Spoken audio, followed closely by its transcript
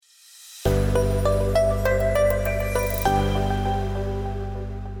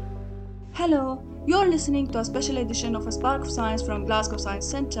Hello, you're listening to a special edition of A Spark of Science from Glasgow Science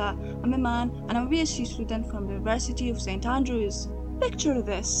Centre. I'm Iman and I'm a PhD student from the University of St. Andrews. Picture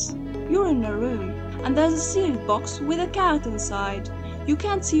this. You're in a room and there's a sealed box with a cat inside. You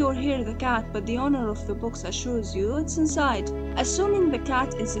can't see or hear the cat, but the owner of the box assures you it's inside. Assuming the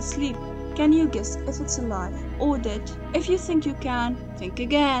cat is asleep, can you guess if it's alive or dead? If you think you can, think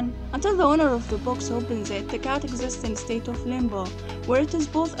again. Until the owner of the box opens it, the cat exists in a state of limbo, where it is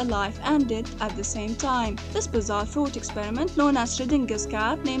both alive and dead at the same time. This bizarre thought experiment, known as Schrödinger's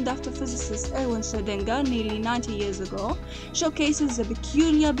cat, named after physicist Erwin Schrödinger nearly 90 years ago, showcases the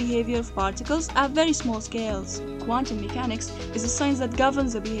peculiar behavior of particles at very small scales. Quantum mechanics is a science that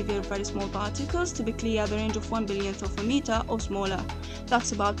governs the behavior of very small particles, typically at the range of 1 billionth of a meter or smaller.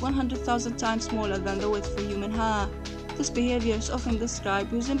 That's about 100,000 times smaller than the width of a human hair. This behavior is often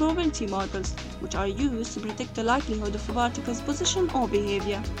described using probability models, which are used to predict the likelihood of a particle's position or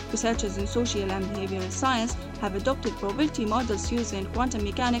behavior. Researchers in social and behavioral science have adopted probability models using quantum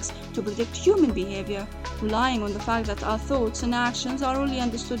mechanics to predict human behavior, relying on the fact that our thoughts and actions are only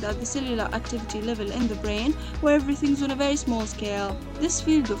understood at the cellular activity level in the brain, where everything's on a very small scale. This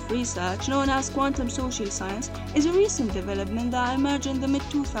field of research, known as quantum social science, is a recent development that emerged in the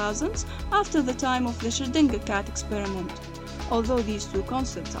mid-2000s after the time of the Schrödinger cat experiment. Although these two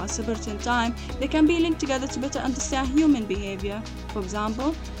concepts are separate in time, they can be linked together to better understand human behavior. For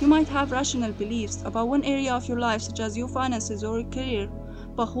example, you might have rational beliefs about one area of your life, such as your finances or your career,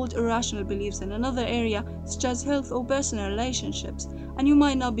 but hold irrational beliefs in another area, such as health or personal relationships, and you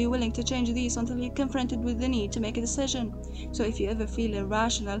might not be willing to change these until you're confronted with the need to make a decision. So if you ever feel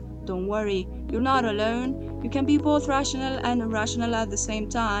irrational, don't worry, you're not alone. You can be both rational and irrational at the same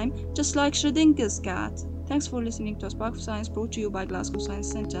time, just like Schrödinger's cat. Thanks for listening to A Spark of Science, brought to you by Glasgow Science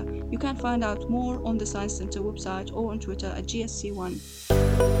Centre. You can find out more on the Science Centre website or on Twitter at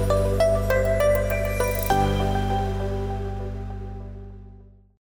GSC1.